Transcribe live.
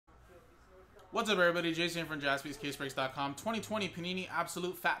What's up, everybody? Jason from JaspysCaseBreaks.com. 2020 Panini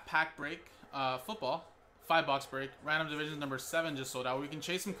Absolute Fat Pack Break Football 5-box break. Random Divisions number 7 just sold out. We can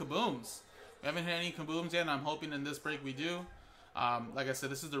chase some kabooms. We haven't hit any kabooms yet, and I'm hoping in this break we do. Like I said,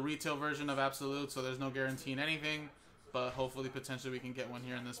 this is the retail version of Absolute, so there's no guarantee in anything. But hopefully, potentially, we can get one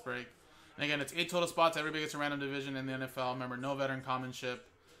here in this break. And again, it's 8 total spots. Everybody gets a random division in the NFL. Remember, no veteran commonship.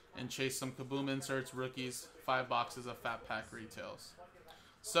 And chase some kaboom inserts, rookies, 5 boxes of Fat Pack retails.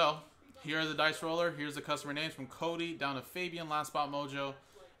 So, here are the dice roller. Here's the customer names from Cody down to Fabian, Last Spot Mojo.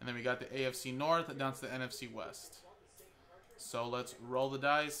 And then we got the AFC North down to the NFC West. So let's roll the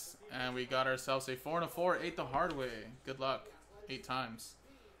dice. And we got ourselves a 4 and a 4, 8 the hard way. Good luck. 8 times.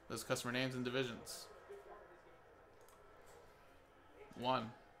 Those customer names and divisions. 1,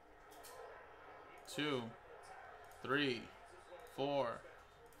 2, 3, 4,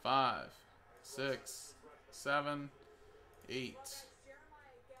 5, 6, 7, 8.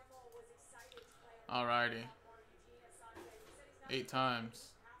 Alrighty. 8 times.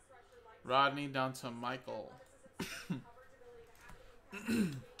 Rodney down to Michael.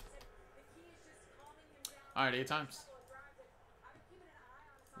 Alright, 8 times.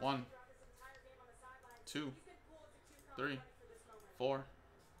 1, 2, 3, 4,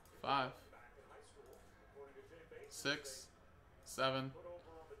 5, 6, 7,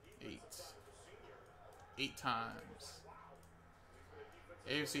 8. 8 times.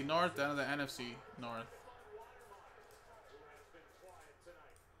 AFC North down to the NFC North.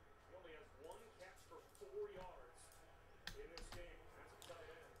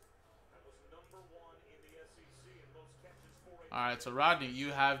 Alright, so Rodney,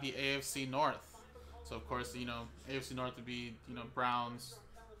 you have the AFC North. So of course, AFC North would be, Browns,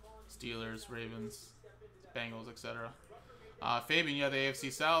 Steelers, Ravens, Bengals, etc. Fabian, you have the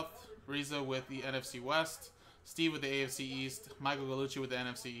AFC South. Riza with the NFC West. Steve with the AFC East. Michael Gallucci with the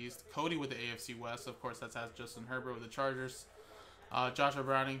NFC East. Cody with the AFC West. Of course, that has Justin Herbert with the Chargers. Joshua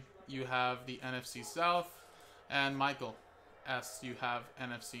Browning, you have the NFC South. And Michael S., you have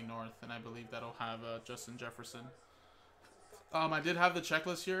NFC North. And I believe that'll have Justin Jefferson. I did have the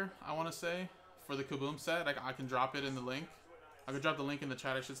checklist here, I want to say, for the Kaboom set. I can drop it in the link. I could drop the link in the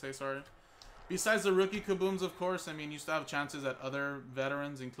chat, I should say, sorry. Besides the rookie Kabooms, of course, you still have chances at other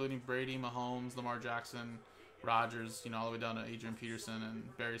veterans, including Brady, Mahomes, Lamar Jackson, Rodgers, all the way down to Adrian Peterson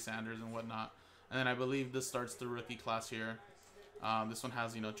and Barry Sanders and whatnot. And then I believe this starts the rookie class here. This one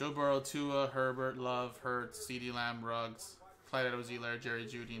has, Joe Burrow, Tua, Herbert, Love, Hurts, CeeDee Lamb, Ruggs, Clyde Edwards-Helaire, Jerry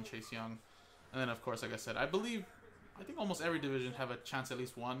Jeudy, and Chase Young. And then, of course, like I said, I think almost every division have a chance at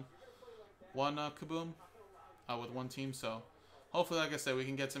least one Kaboom with one team. So hopefully, like I said, we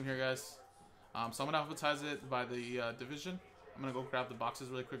can get some here, guys. So I'm going to alphabetize it by the division. I'm going to go grab the boxes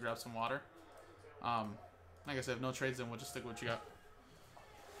really quick, grab some water. Like I said, if no trades, then we'll just stick with what you got.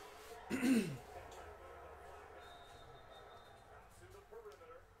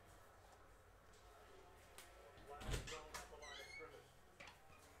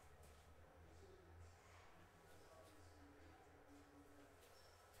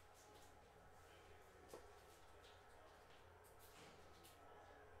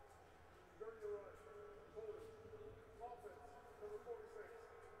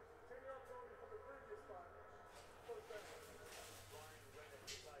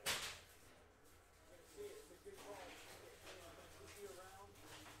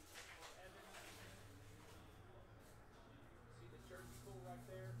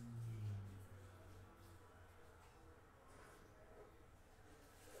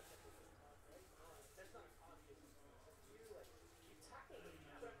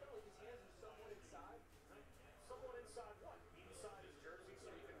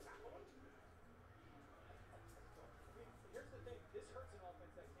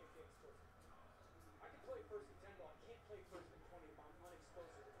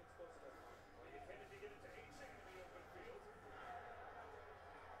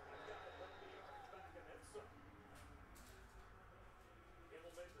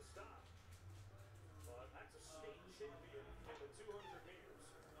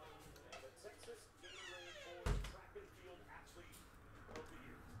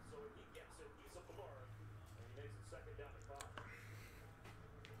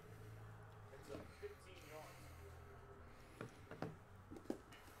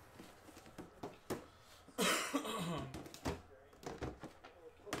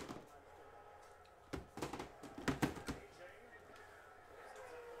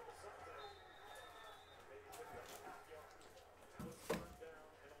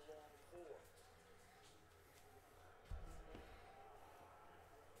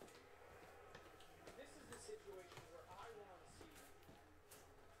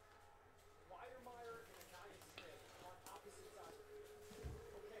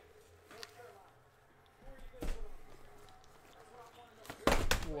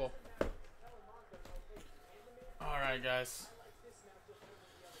 guys.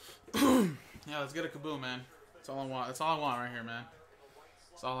 Yeah, let's get a kaboom, man. That's all I want. That's all I want right here, man.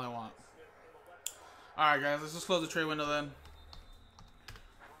 That's all I want. Alright, guys. Let's just close the trade window then.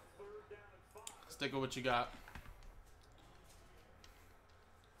 Stick with what you got.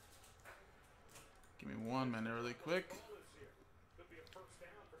 Give me 1 minute really quick.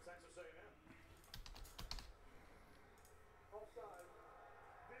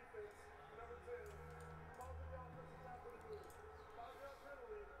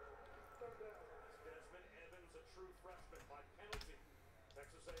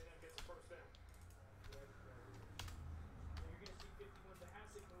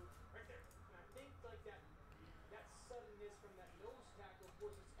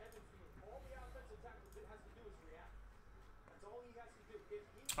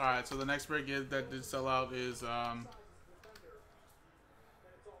 Alright, so the next break that did sell out is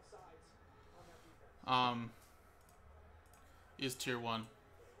tier 1.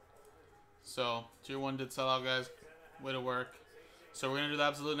 So tier 1 did sell out, guys. Way to work. So we're gonna do the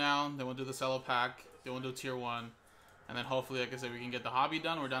absolute now, then we'll do the sell pack, then we'll do tier 1, and then hopefully, like I said, we can get the hobby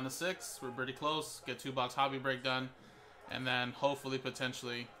done. We're down to 6. We're pretty close. Get 2-box hobby break done, and then hopefully,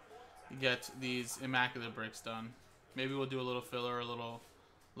 potentially, get these immaculate breaks done. Maybe we'll do a little filler, a little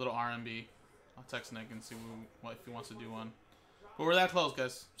R&B. I'll text Nick and see if he wants to do one. But we're that close,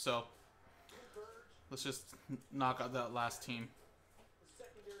 guys. So let's just knock out that last team.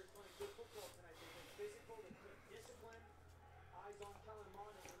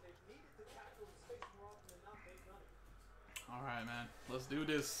 All right, man. Let's do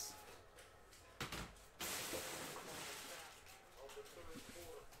this.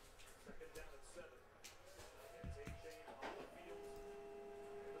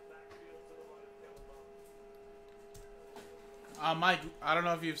 Mike, I don't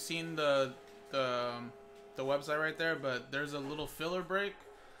know if you've seen the website right there, but there's a little filler break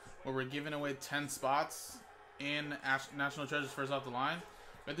where we're giving away 10 spots in National Treasures first off the line.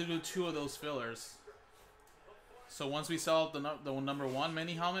 We have to do 2 of those fillers. So once we sell out the number 1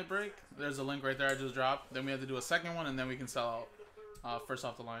 mini helmet break, there's a link right there I just dropped. Then we have to do a second one, and then we can sell out first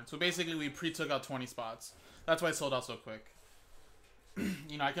off the line. So basically, we pre-took out 20 spots. That's why it sold out so quick.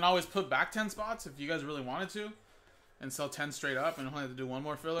 You know, I can always put back 10 spots if you guys really wanted to, and sell 10 straight up, and only have to do 1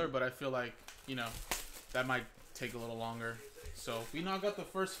 more filler. But I feel like, you know, that might take a little longer. So if we knock out the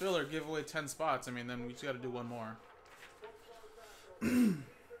first filler, give away 10 spots, I mean, then we just got to do 1 more.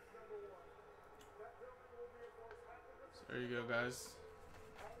 There you go, guys.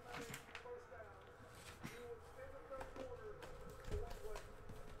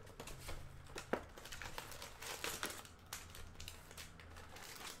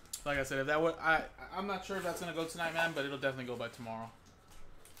 Like I said, if that would, I'm not sure if that's gonna go tonight, man, but it'll definitely go by tomorrow.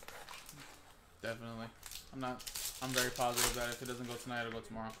 Definitely. I'm very positive that if it doesn't go tonight, it'll go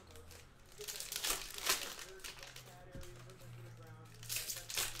tomorrow.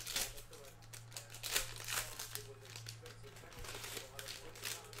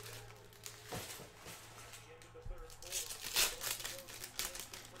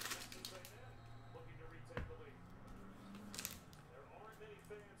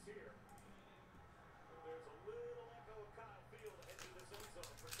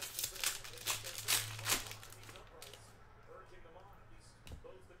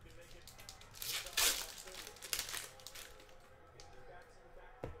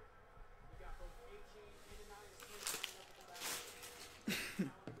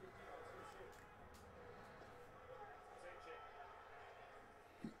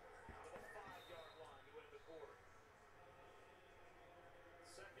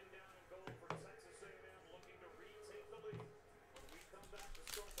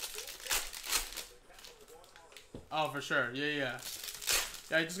 Oh, for sure. Yeah.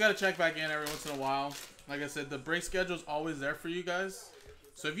 Yeah, you just got to check back in every once in a while. Like I said, the break schedule is always there for you guys.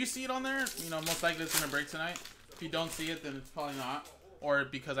 So if you see it on there, you know, most likely it's going to break tonight. If you don't see it, then it's probably not. Or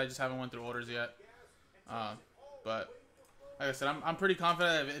because I just haven't went through orders yet. But like I said, I'm pretty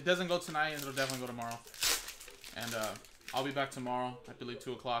confident if it doesn't go tonight, it'll definitely go tomorrow. And I'll be back tomorrow. I believe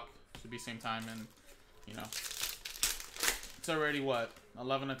 2 o'clock. Should be same time. And, you know, it's already, what,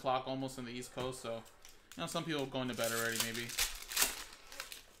 11 o'clock almost in the East Coast. So, you know, some people going to bed already, maybe.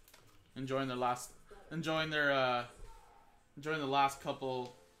 Enjoying the last 2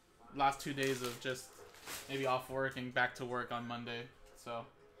 days of just maybe off work and back to work on Monday. So,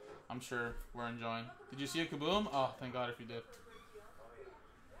 I'm sure we're enjoying. Did you see a kaboom? Oh, thank God if you did.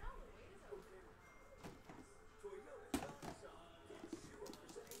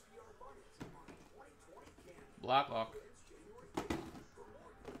 Blacklock.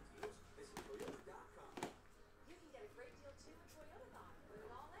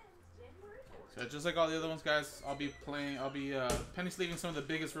 So just like all the other ones, guys, I'll be penny sleeving some of the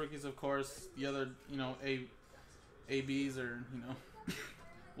biggest rookies, of course. The other, you know, ABs or, you know,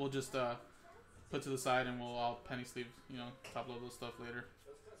 we'll just put to the side and I'll penny sleeve, you know, top load those stuff later.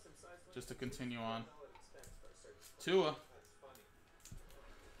 Just to continue on. Tua.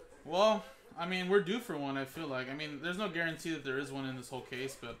 Well, I mean, we're due for one, I feel like. I mean, there's no guarantee that there is one in this whole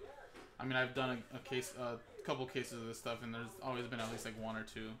case, but I mean, I've done a couple cases of this stuff, and there's always been at least like one or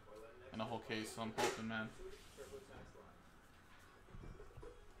two in a whole case, so I'm hoping, man.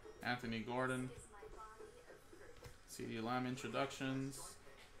 Anthony Gordon. CD Lamb introductions.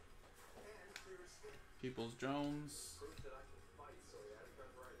 Peoples Jones.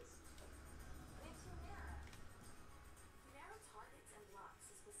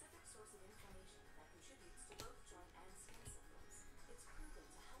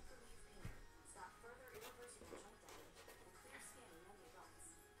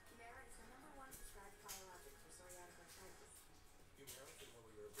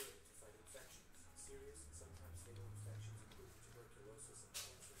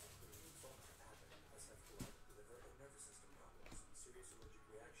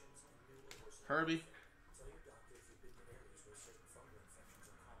 Herbie.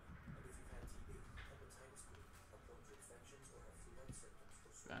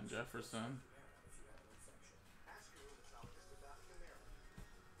 Van Jefferson.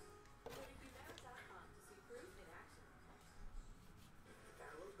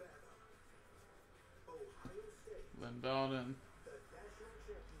 Lynn Belden.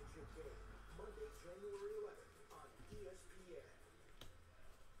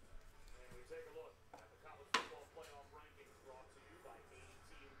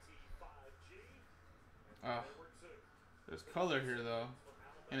 There's color here though,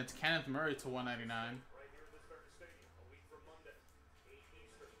 and it's Kenneth Murray to 199.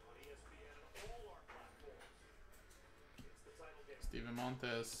 Steven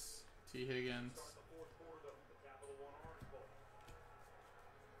Montes, T. Higgins.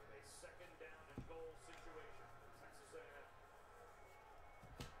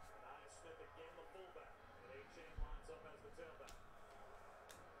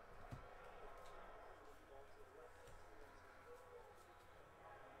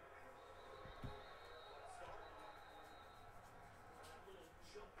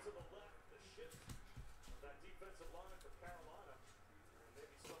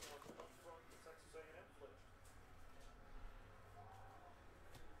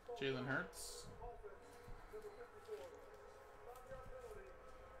 Jalen Hurts.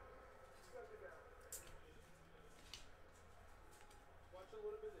 Watch a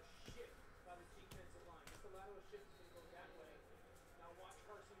little bit of shift by the defensive line. Just the lateral shift is going to go that way. Now watch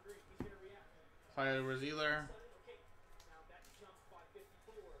Carson Green. He's going to react. Clyde Rozier. Okay. Now that jump by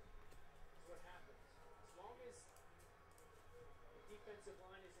 54 is what happens. As long as the defensive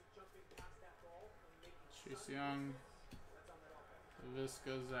line isn't jumping past that ball and making Chase Young.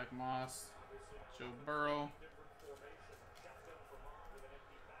 Visca, Zach Moss, Joe Burrow,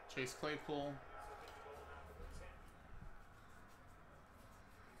 Chase Claypool,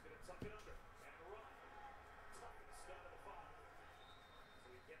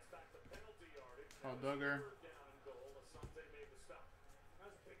 Paul Duggar.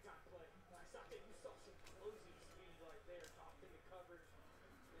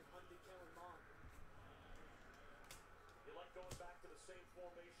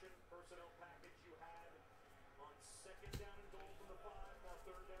 Personnel package you had on second down and goal from the 5 or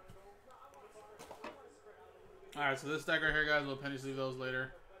third down and goal from the 5. Alright, so this deck right here, guys, we'll penny sleeve those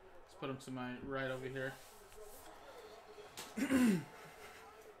later. Let's put them to my right over here.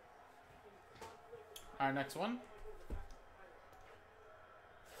 Alright, next one.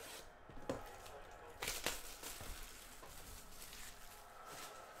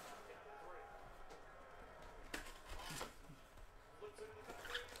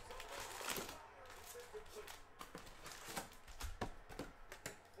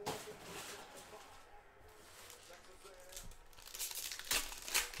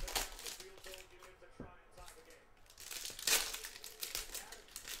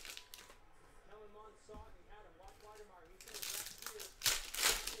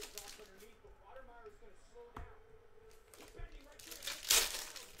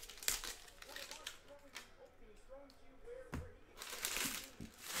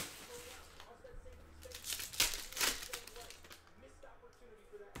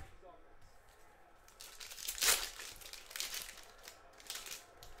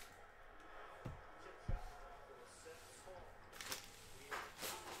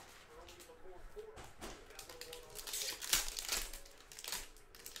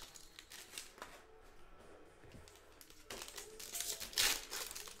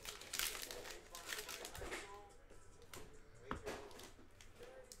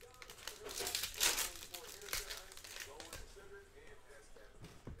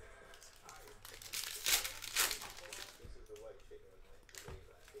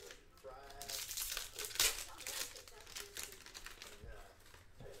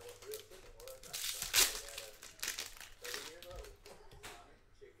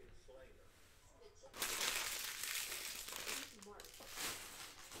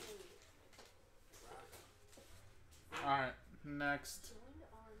 next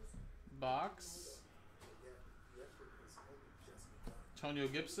box. Antonio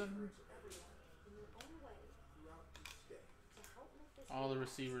Gibson. All the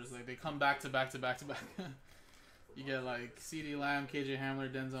receivers, like they come back to back to back to back. You get like CeeDee Lamb, KJ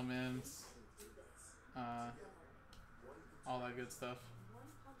Hamler, Denzel Mims, all that good stuff.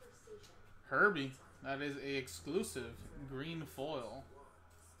 Herbie, that is a exclusive green foil.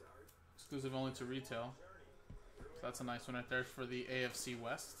 Exclusive only to retail. So that's a nice one right there for the AFC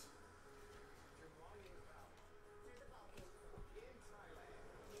West.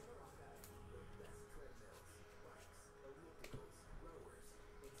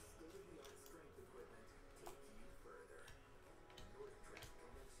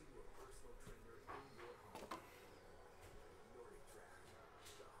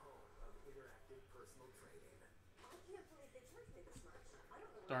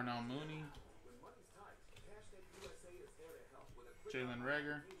 Darnell Mooney, Jalen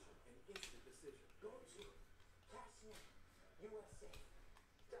Reagor,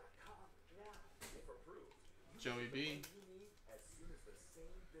 Joey B,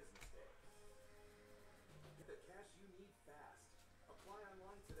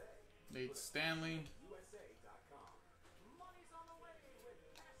 Nate Stanley,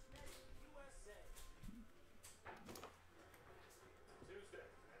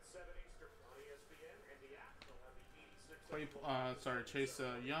 Chase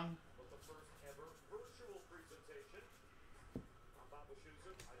Young.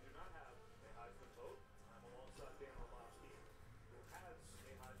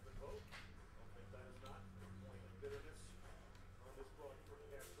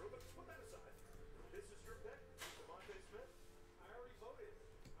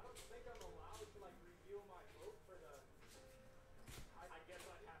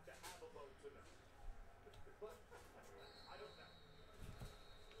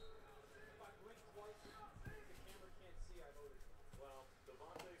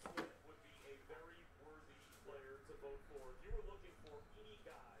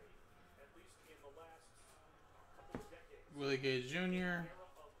 Willie Gay Jr.,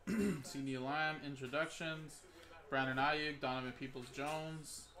 CeeDee Lamb, introductions, Brandon Ayuk, Donovan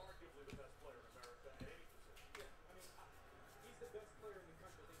Peoples-Jones,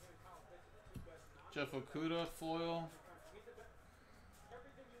 Jeff Okudah, foil,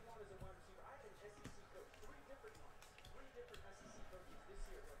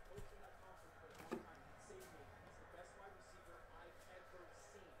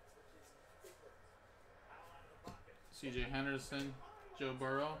 CJ Henderson, Joe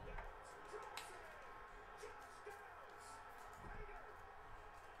Burrow,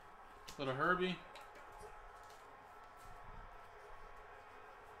 little Herbie,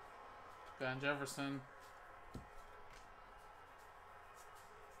 Van Jefferson,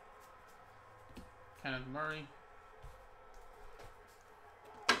 Kenneth Murray,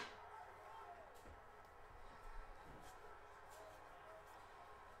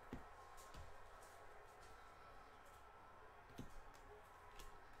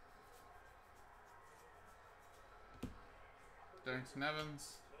 Darrington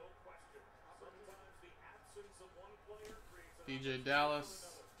Evans, DJ Dallas,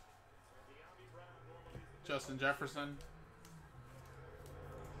 Justin Jefferson,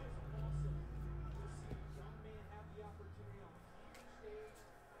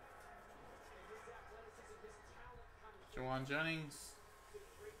 Jawan Jennings,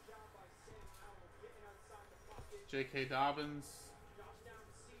 J.K. Dobbins,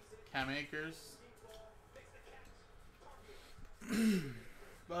 Cam Akers.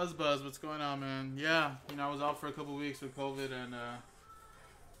 Buzz, what's going on, man? Yeah, I was out for a couple weeks with COVID and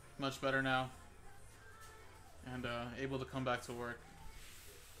much better now. And able to come back to work.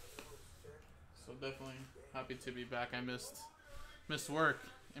 So definitely happy to be back. I missed work.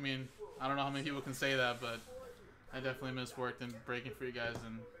 I mean, I don't know how many people can say that, but I definitely missed work and breaking for you guys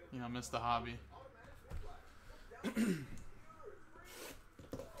and, missed the hobby.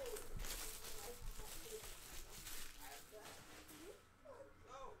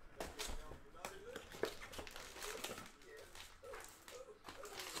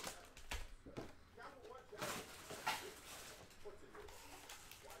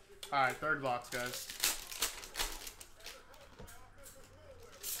 Alright, third box, guys.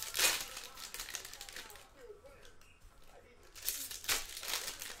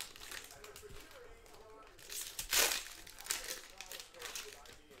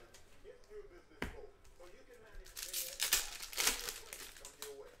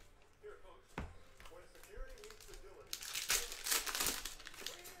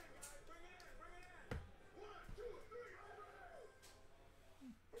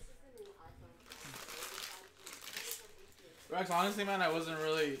 honestly, man, I wasn't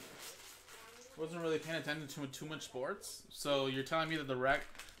really paying attention to too much sports. So you're telling me that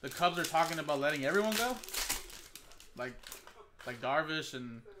the Cubs are talking about letting everyone go, like Darvish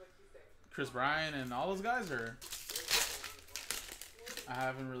and Chris Bryant and all those guys, or I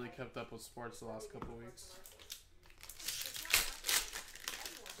haven't really kept up with sports the last couple of weeks.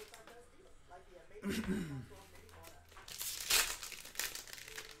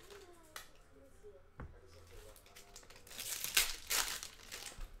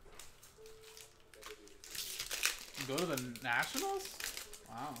 Go to the Nationals?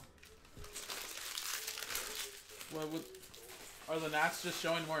 Wow. What are the Nats just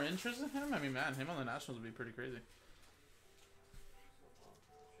showing more interest in him? I mean, man, him on the Nationals would be pretty crazy.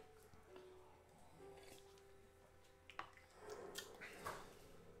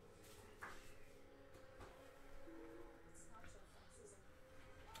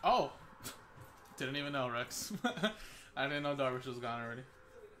 Oh, didn't even know, Rex. I didn't know Darvish was gone already.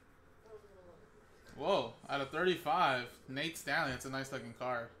 Whoa, out of 35, Nate Stanley. That's a nice looking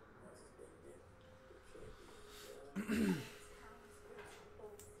card.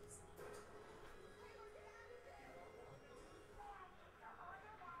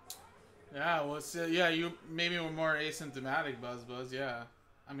 Yeah, well, so, yeah, you maybe were more asymptomatic, Buzz. Yeah,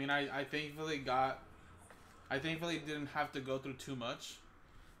 I mean, I thankfully didn't have to go through too much.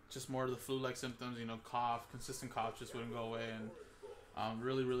 Just more of the flu-like symptoms, you know, cough, consistent cough just wouldn't go away, and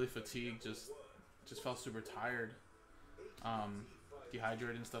really fatigued. Just felt super tired,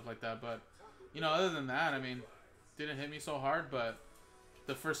 dehydrated and stuff like that. But you know, other than that, I mean, didn't hit me so hard. But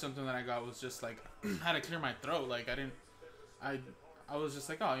the first symptom that I got was just like I had to clear my throat. Like I was just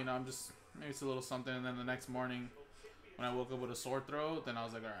like, oh, you know, I'm just maybe it's a little something. And then the next morning, when I woke up with a sore throat, then I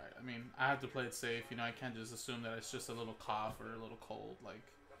was like, all right. I mean, I have to play it safe. You know, I can't just assume that it's just a little cough or a little cold. Like,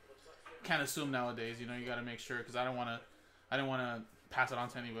 can't assume nowadays. You know, you got to make sure because I didn't want to pass it on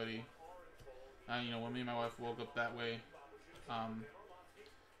to anybody. You know, when me and my wife woke up that way,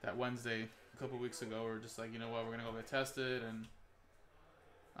 that Wednesday a couple weeks ago, we were just like, you know what, we're gonna go get tested, and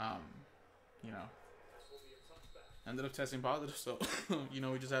you know, ended up testing positive. So, you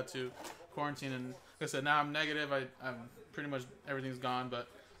know, we just had to quarantine. And like I said, now I'm negative. I'm pretty much everything's gone, but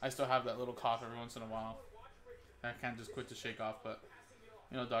I still have that little cough every once in a while. I can't just quit to shake off, but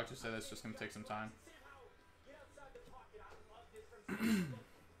you know, doctor said that's just gonna take some time.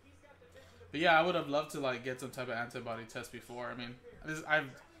 But yeah, I would have loved to like get some type of antibody test before. I mean,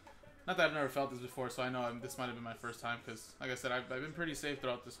 not that I've never felt this before, so I know this might have been my first time. Because, like I said, I've been pretty safe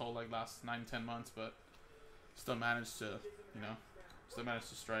throughout this whole like last 9-10 months, but still managed to, you know,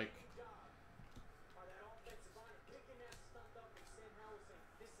 strike.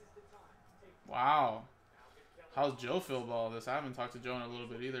 Wow, how's Joe feel about all this? I haven't talked to Joe in a little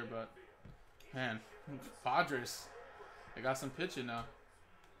bit either, but man, Padres, they got some pitching now.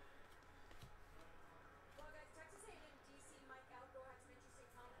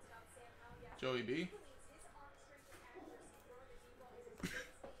 Joey B.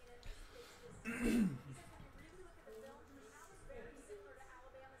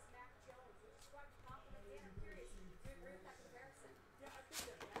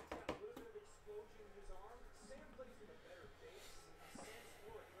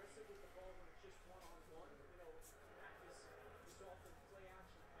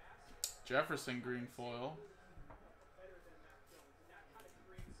 Jefferson green foil.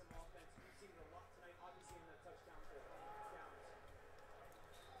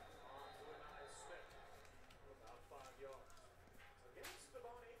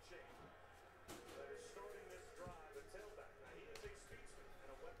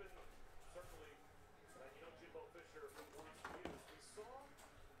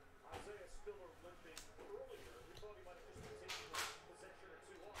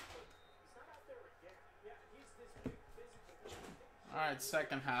 Alright,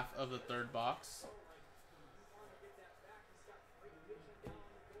 second half of the third box.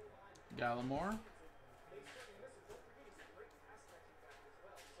 Gallimore.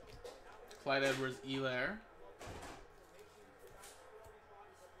 Clyde Edwards-Helaire.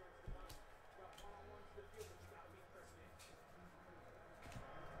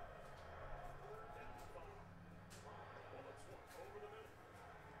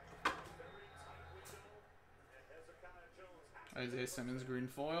 Isaiah Simmons green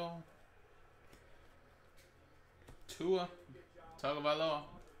foil. Tua Tagovailoa.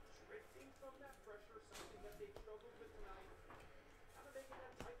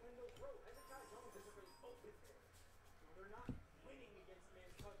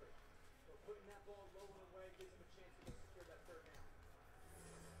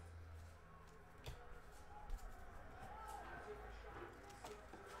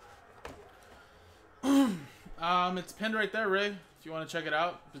 It's pinned right there, Ray. If you want to check it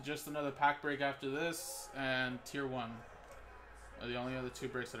out, but just another pack break after this, and Tier 1 are the only other 2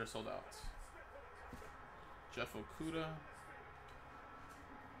 breaks that are sold out. Jeff Okuda.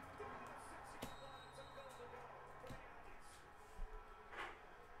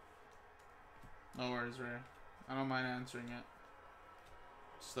 No worries, Ray. I don't mind answering it.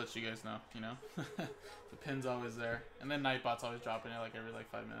 Just let you guys know, you know. The pin's always there. And then Nightbot's always dropping it like every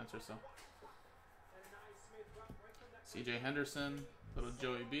 5 minutes or so. CJ Henderson, little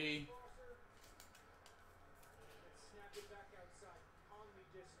Joey B.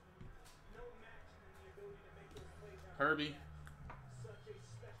 Herbie.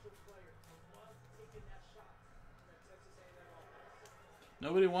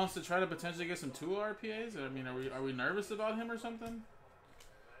 Nobody wants to try to potentially get some Tua RPAs? I mean, are we nervous about him or something?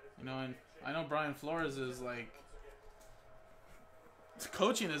 You know, and I know Brian Flores is like,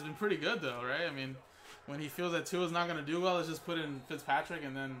 coaching has been pretty good though, right? I mean, when he feels that Tua's not going to do well, let's just put in Fitzpatrick,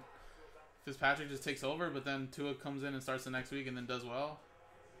 and then Fitzpatrick just takes over, but then Tua comes in and starts the next week and then does well.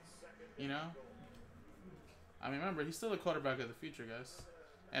 You know? I mean, remember, he's still the quarterback of the future, guys.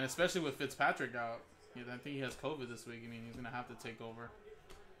 And especially with Fitzpatrick out, you know, I think he has COVID this week. I mean, he's going to have to take over.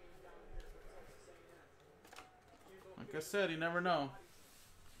 Like I said, you never know.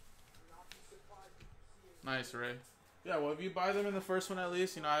 Nice, Ray. Yeah, well, if you buy them in the first one at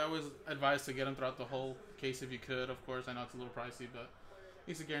least, you know, I always advise to get them throughout the whole case if you could. Of course, I know it's a little pricey, but at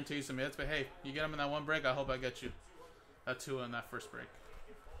least to guarantee you some hits. But hey, you get them in that one break, I hope I get you that Tua in that first break.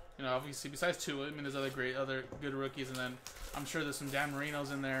 You know, obviously, besides Tua, I mean, there's other good rookies, and then I'm sure there's some Dan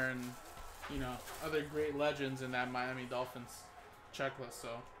Marinos in there, and, you know, other great legends in that Miami Dolphins checklist, so.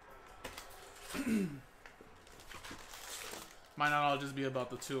 Might not all just be about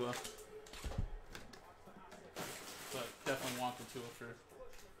the Tua. But definitely want the Tua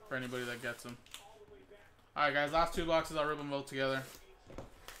for anybody that gets them. Alright, guys, last 2 boxes, I'll rip them both together.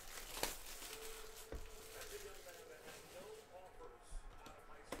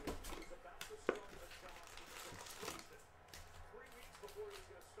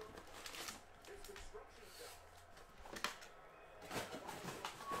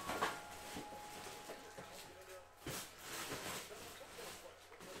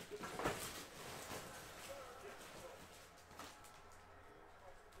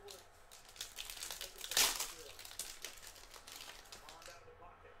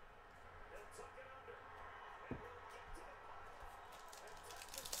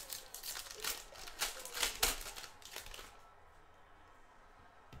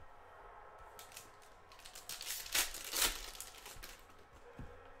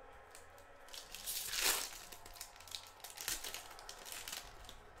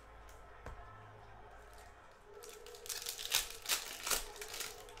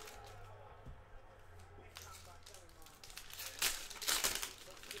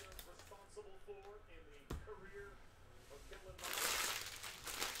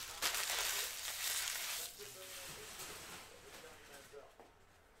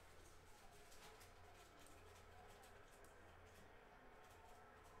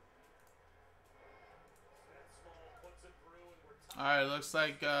 Alright, looks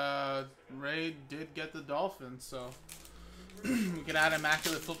like Ray did get the Dolphins, so we can add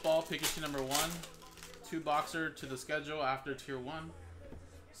Immaculate Football, Pikachu number 1, 2 boxer to the schedule after Tier 1.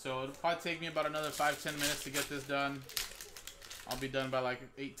 So it'll probably take me about another 5-10 minutes to get this done. I'll be done by like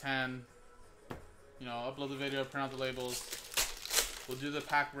 8-10. You know, upload the video, print out the labels. We'll do the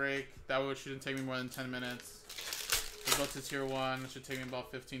pack break. That way it shouldn't take me more than 10 minutes. We'll go to Tier 1. It should take me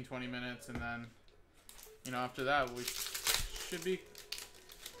about 15-20 minutes, and then, you know, after that we should be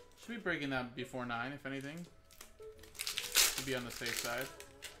breaking that before 9, if anything. To be on the safe side.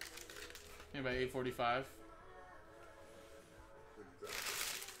 Maybe by 8:45.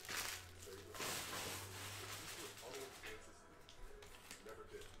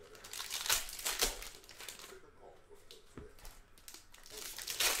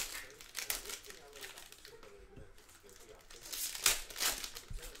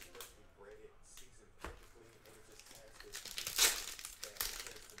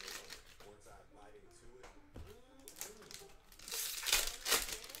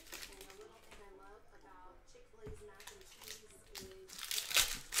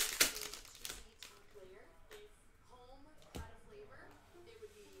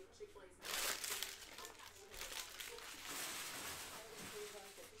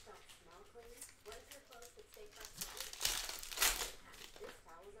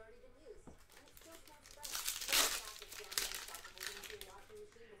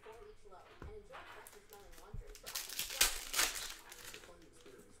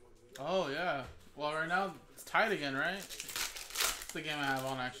 Oh yeah. Well, right now tied again, right? It's the game I have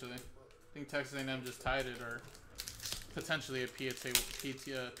on, actually. I think Texas A&M just tied it, or potentially a PTA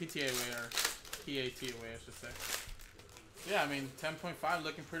way, or PAT way, I should say. Yeah, I mean, 10.5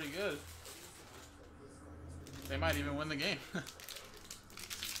 looking pretty good. They might even win the game.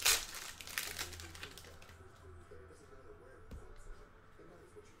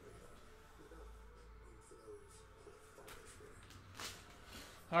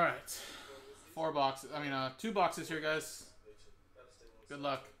 All right, 4 boxes. I mean, 2 boxes here, guys. Good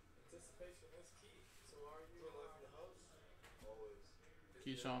luck.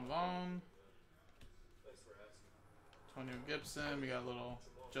 Keyshawn Vaughn, Antonio Gibson. We got a little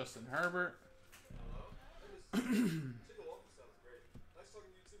Justin Herbert.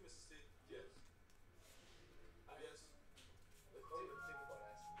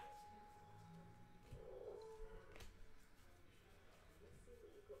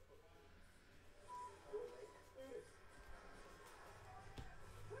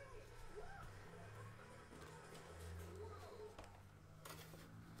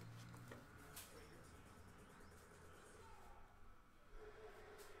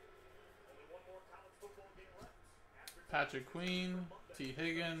 Patrick Queen, T.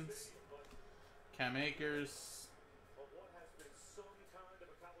 Higgins, Cam Akers,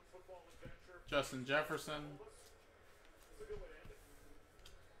 Justin Jefferson,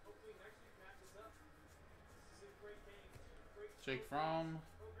 Jake Fromm,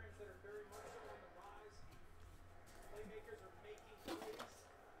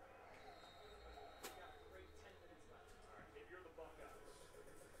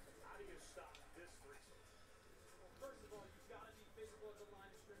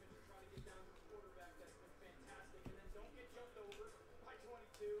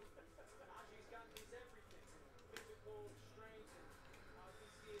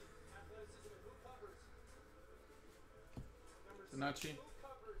 Nachi.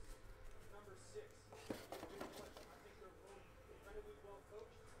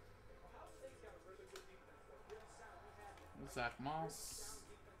 Zach Moss,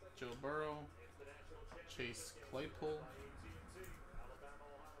 Joe Burrow, Chase Claypool,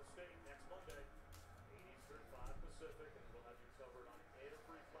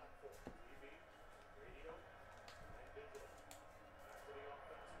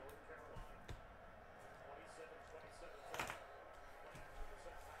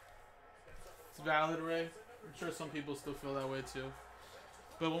 it's valid, Ray. I'm sure some people still feel that way too.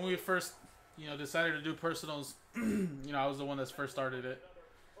 But when we first, decided to do personals, I was the one that first started it.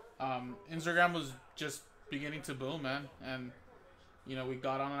 Instagram was just beginning to boom, man, and we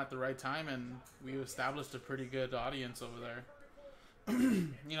got on at the right time, and we established a pretty good audience over there.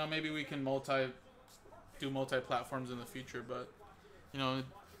 Maybe we can do multi-platforms in the future, but it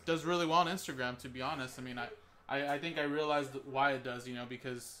does really well on Instagram, to be honest. I mean, I think I realized why it does,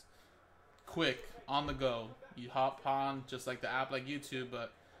 because quick, on the go, you hop on just like the app, like YouTube,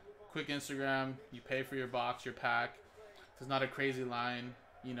 but quick Instagram, you pay for your box, your pack. There's not a crazy line,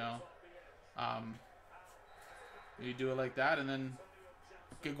 you do it like that, and then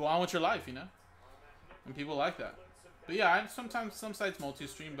you can go on with your life, and people like that. But yeah, sometimes some sites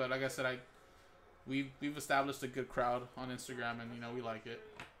multi-stream, but like I said, we've established a good crowd on Instagram, and we like it.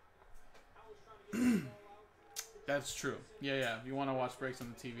 That's true. Yeah. If you want to watch breaks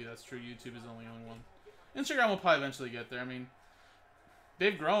on the TV, that's true. YouTube is the only one. Instagram will probably eventually get there. I mean,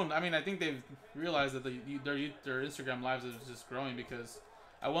 they've grown. I mean, I think they've realized that their Instagram lives is just growing, because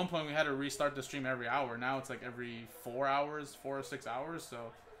at one point we had to restart the stream every hour. Now it's like every 4 hours, 4 or 6 hours.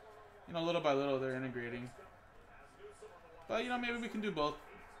 So, little by little they're integrating. But maybe we can do both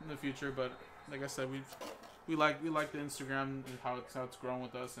in the future. But like I said, we like the Instagram and how it's grown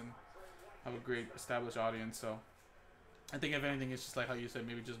with us, and have a great established audience. So I think if anything, it's just like how you said,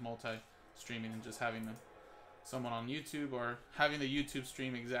 maybe just multi-streaming and just having someone on YouTube, or having the YouTube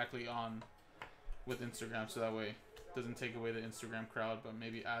stream exactly on with Instagram, so that way it doesn't take away the Instagram crowd, but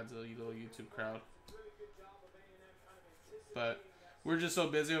maybe adds a little YouTube crowd. But we're just so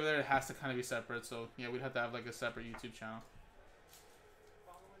busy over there, it has to kind of be separate. So yeah, we'd have to have like a separate YouTube channel.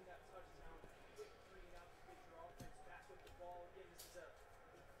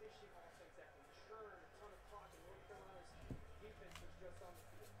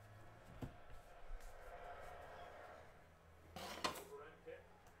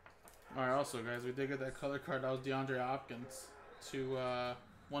 Alright, also guys, we did get that color card. That was DeAndre Hopkins to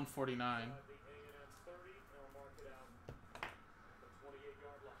 149.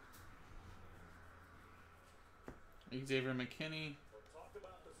 Xavier McKinney.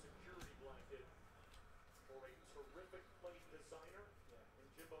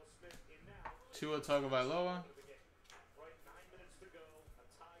 Tua Tagovailoa. Right, 9 minutes to go, a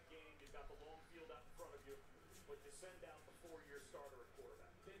tie game. You've got the long field out in front of you, but you send out the 4-year starter at quarterback.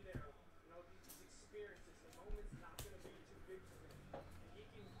 Been there. You know, these experiences, the moment's not going to be too big for him.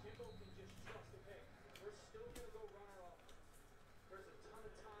 And Jimbo can just trust him. Hey, we're still going to go run our offense. There's a ton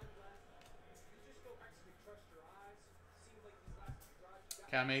of time left. You just go execute. Trust your eyes. Seems like these last few drives you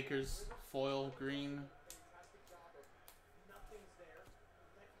got Cam Akers, foil green. fantastic job of nothing's there.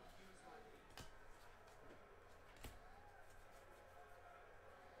 Let me use my feet.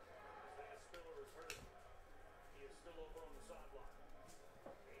 Isaiah Spiller is hurt. He is still over on the sideline.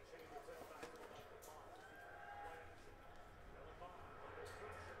 A-Chain will tail back to about the Bond. Play action. Ellen Bond under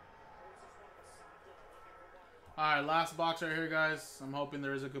pressure. Forces one to the sideline looking for Wilder. Alright, last box right here, guys. I'm hoping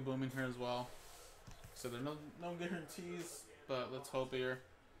there is a kaboom in here as well. So there are no guarantees, but let's hope here.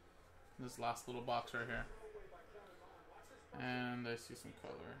 This last little box right here. And I see some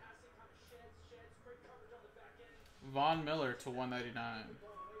color. Von Miller to 199.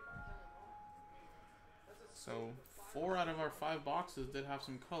 So 4 out of our 5 boxes did have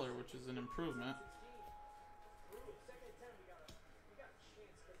some color, which is an improvement.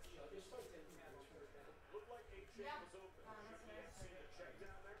 Looked like A-Chain was open. Should he have seen the check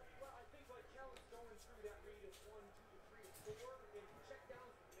down there? Well, I think like Kellen's going through that read of 1, 2, 3, 4, and check down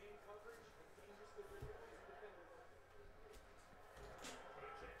for man coverage and dangerous deliveries and defender work. A-Chain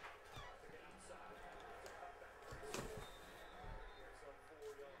to get outside. It's a cutback. Pretty slow. Picks up 4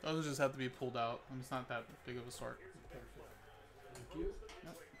 yards. Those just have to be pulled out. It's not that big of a sort. Here's a big play. Thank you.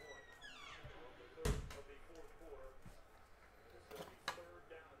 Yep. Of the third of the fourth quarter. It's going to be 3rd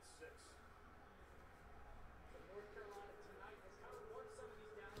down and 6. So North Carolina tonight has kind of won some of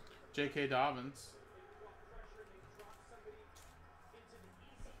these downs. J.K. Dobbins. They brought pressure and they dropped somebody into the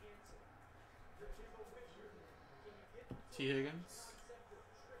easy answer. For Jimbo Fisher, can you get T. Higgins. concept of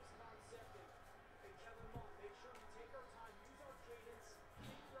trips concept and Kellen Mond? Make sure we take our time, use our cadence,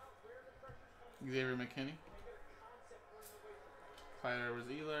 figure out where the pressure's coming from, Xavier McKinney. and they get a concept running away from them. Clyde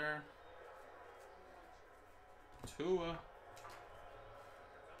Edwards-Helaire. Tua.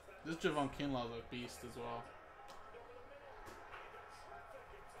 This Javon Kinlaw's a beast as well.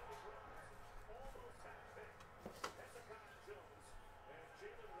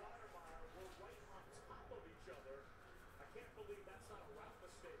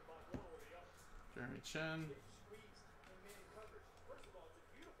 Jeremy Chin. Squeezed in man coverage. First of all, it's a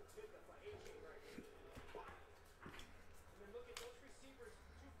beautiful pickup by A.J. right here. And then look at those receivers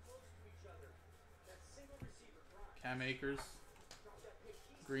too close to each other. That single receiver, Brian, Cam Akers. drop that pick.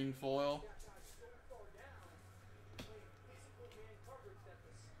 He's Green foil. that guy so far down, playing physical man coverage that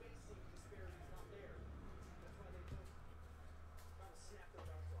the spacing disparity is not there. That's why they don't trying to snap their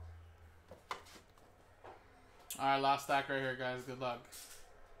routes off. Alright, last stack right here, guys. Good luck.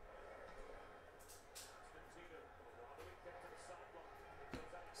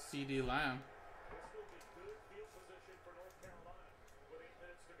 CD Lamb. This will be good field position for North Carolina with 8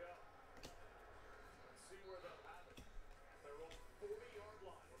 minutes to go. Let's see where they'll have it. At their own 40-yard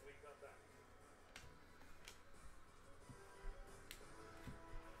line when we come back.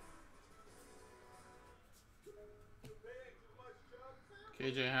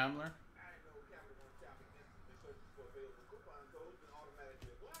 KJ Hamler.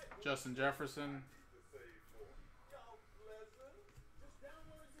 Justin Jefferson.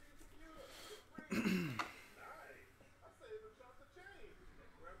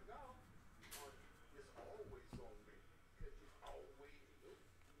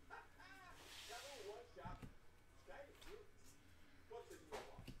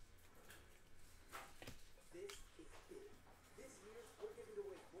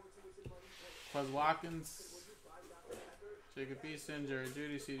 Quez Watkins, Jacob Eason, Jerry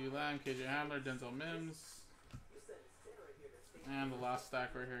Jeudy, CD Lamb, KJ Hamler, Denzel Mims, and the last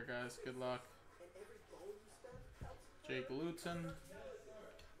stack right here, guys. Good luck. Jake Luton,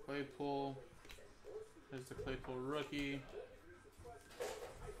 Claypool. There's the Claypool rookie.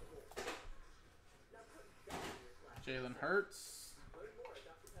 Jalen Hurts.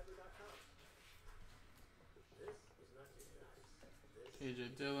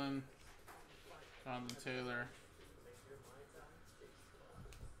 AJ Dillon. Jonathan Taylor.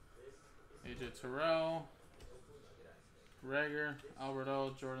 AJ Terrell. Rager.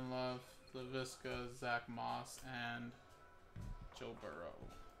 Alberto. Jordan Love. LaVisca. Zach Moss. And Joe Burrow.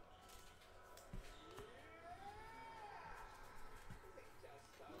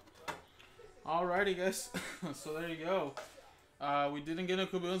 Alrighty, guys. So there you go. We didn't get no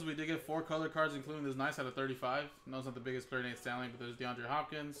Kaboons. We did get 4 color cards, including this nice out of 35. No, it's not the biggest player, Nate Stanley, but there's DeAndre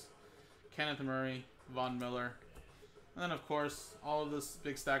Hopkins, Kenneth Murray, Von Miller, And then, of course, all of this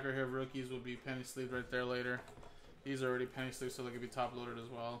big stacker here of rookies will be penny sleeved right there later. These are already penny sleeved, so they could be top loaded as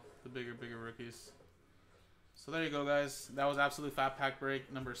well. The bigger rookies. So there you go, guys. That was Absolute Fat Pack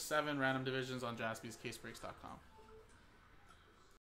Break number 7, Random Divisions on JaspysCaseBreaks.com.